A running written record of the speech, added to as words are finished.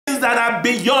that are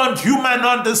beyond human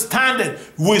understanding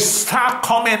will start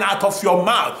coming out of your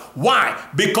mouth. Why?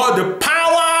 Because the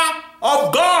power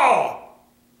of God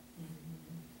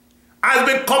has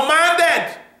been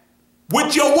commanded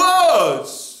with your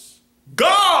words.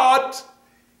 God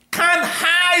can't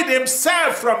hide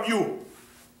himself from you.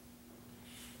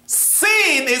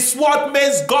 Sin is what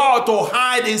makes God to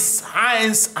hide his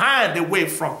hand away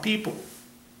from people.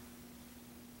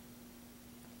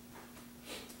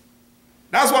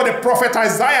 That's what the prophet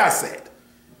Isaiah said.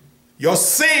 Your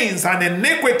sins and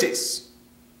iniquities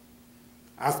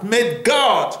have made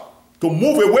God to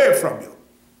move away from you.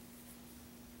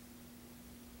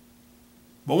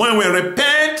 But when we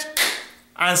repent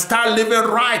and start living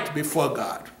right before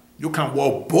God, you can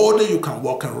walk boldly, you can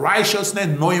walk in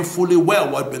righteousness, knowing fully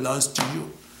well what belongs to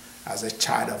you as a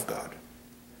child of God.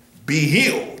 Be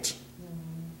healed.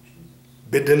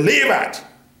 Be delivered.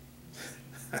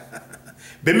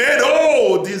 Be made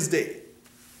whole this day.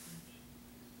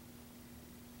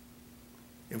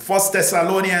 In 1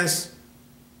 Thessalonians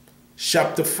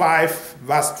chapter 5,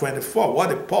 verse 24, what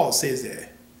did Paul says there?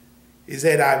 He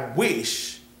said, I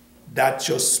wish that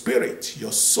your spirit,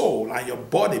 your soul, and your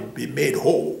body be made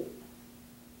whole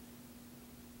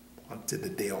until the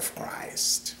day of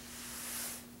Christ.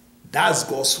 That's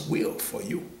God's will for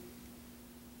you.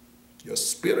 Your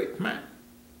spirit, man,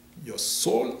 your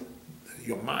soul,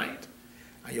 your mind,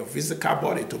 and your physical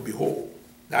body to be whole.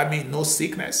 That means no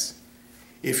sickness.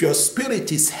 If your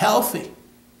spirit is healthy,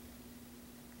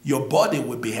 your body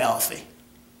will be healthy.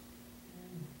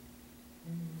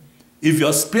 If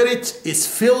your spirit is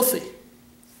filthy,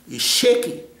 is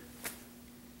shaky,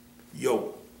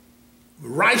 your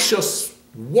righteous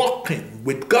walking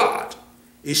with God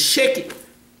is shaky,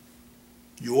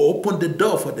 you open the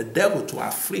door for the devil to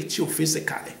afflict you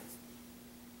physically.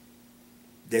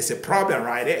 There's a problem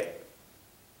right there.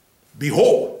 Be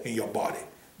whole in your body.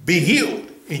 Be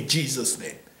healed in Jesus'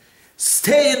 name.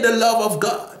 Stay in the love of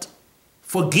God.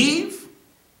 Forgive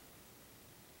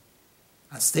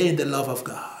and stay in the love of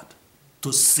God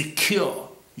to secure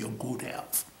your good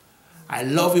health. I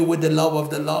love you with the love of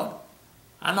the Lord.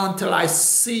 And until I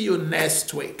see you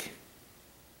next week,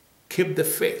 keep the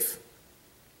faith.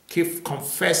 Keep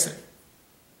confessing.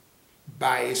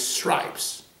 By his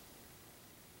stripes,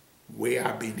 we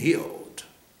have been healed.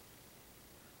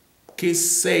 Keep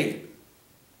saying,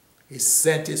 he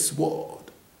sent his word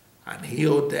and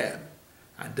healed them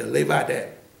and delivered them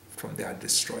from their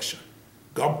destruction.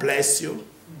 God bless you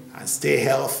and stay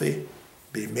healthy,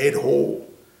 be made whole,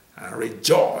 and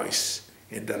rejoice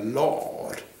in the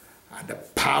Lord and the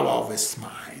power of his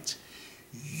might.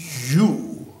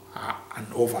 You are an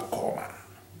overcomer.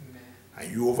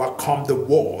 And you overcome the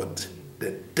world,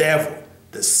 the devil,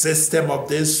 the system of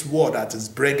this world that is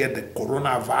bringing the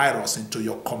coronavirus into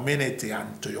your community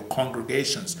and to your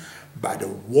congregations by the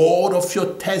word of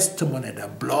your testimony, the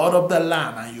blood of the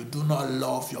Lamb, and you do not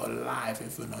love your life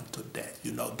if you're not to death.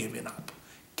 You're not giving up.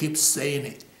 Keep saying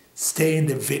it. Stay in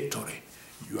the victory.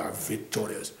 You are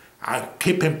victorious. I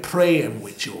keep on praying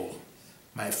with you,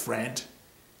 my friend.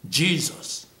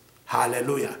 Jesus,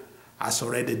 hallelujah, has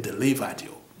already delivered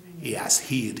you. He has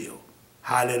healed you.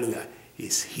 Hallelujah.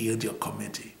 He's healed your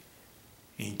community.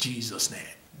 In Jesus' name,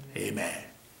 amen.